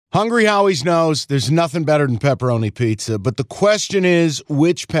Hungry Howie's knows there's nothing better than pepperoni pizza, but the question is,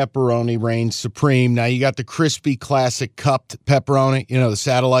 which pepperoni reigns supreme? Now, you got the crispy classic cupped pepperoni, the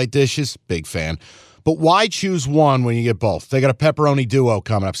satellite dishes, big fan. But why choose one when you get both? They got a pepperoni duo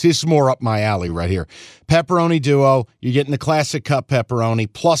coming up. See, this is more up my alley right here. Pepperoni duo, you're getting the classic cup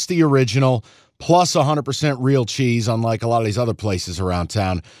pepperoni, plus the original, plus 100% real cheese, unlike a lot of these other places around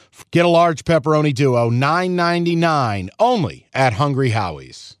town. Get a large pepperoni duo, $9.99, only at Hungry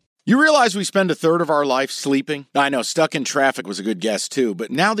Howie's. You realize we spend a third of our life sleeping? I know, stuck in traffic was a good guess too, but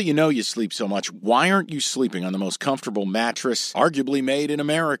now that you know you sleep so much, why aren't you sleeping on the most comfortable mattress arguably made in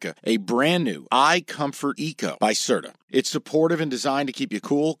America? A brand new iComfort Eco by Serta. It's supportive and designed to keep you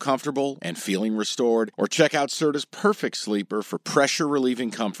cool, comfortable, and feeling restored. Or check out Serta's Perfect Sleeper for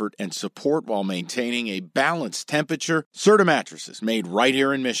pressure-relieving comfort and support while maintaining a balanced temperature. Serta mattresses made right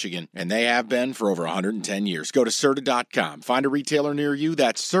here in Michigan, and they have been for over 110 years. Go to Serta.com. Find a retailer near you.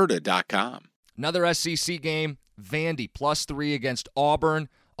 That's Serta.com. Another SEC game, Vandy +3 against Auburn.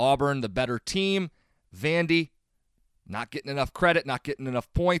 Auburn, the better team. Vandy, not getting enough credit, not getting enough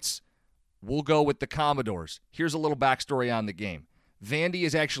points. We'll go with the Commodores. Here's a little backstory on the game. Vandy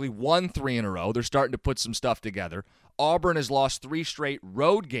has actually won 3 in a row. They're starting to put some stuff together. Auburn has lost 3 straight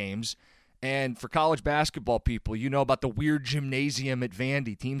road games. And for college basketball people, you know about the weird gymnasium at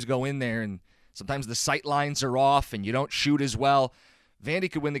Vandy. Teams go in there, and sometimes the sight lines are off, and you don't shoot as well.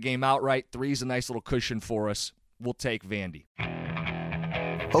 Vandy could win the game outright. 3 is a nice little cushion for us. We'll take Vandy.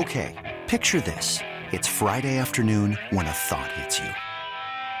 Okay, picture this. It's Friday afternoon when a thought hits you.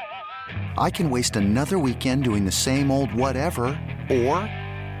 I can waste another weekend doing the same old whatever, or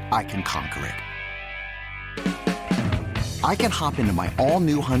I can conquer it. I can hop into my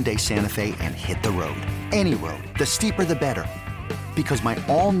all-new Hyundai Santa Fe and hit the road. Any road. The steeper, the better. Because my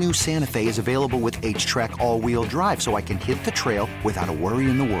all-new Santa Fe is available with H-Track all-wheel drive, so I can hit the trail without a worry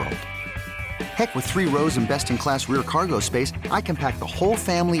in the world. Heck, with 3 rows and best-in-class rear cargo space, I can pack the whole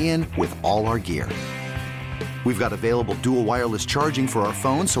family in with all our gear. We've got available dual wireless charging for our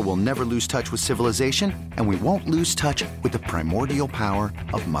phones, so we'll never lose touch with civilization, and we won't lose touch with the primordial power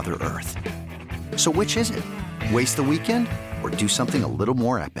of Mother Earth. So which is it? Waste the weekend or do something a little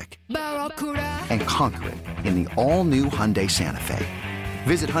more epic? And conquer it in the all-new Hyundai Santa Fe.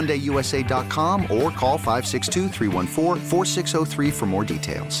 Visit HyundaiUSA.com or call 562-314-4603 for more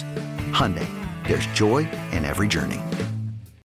details. Hyundai, there's joy in every journey.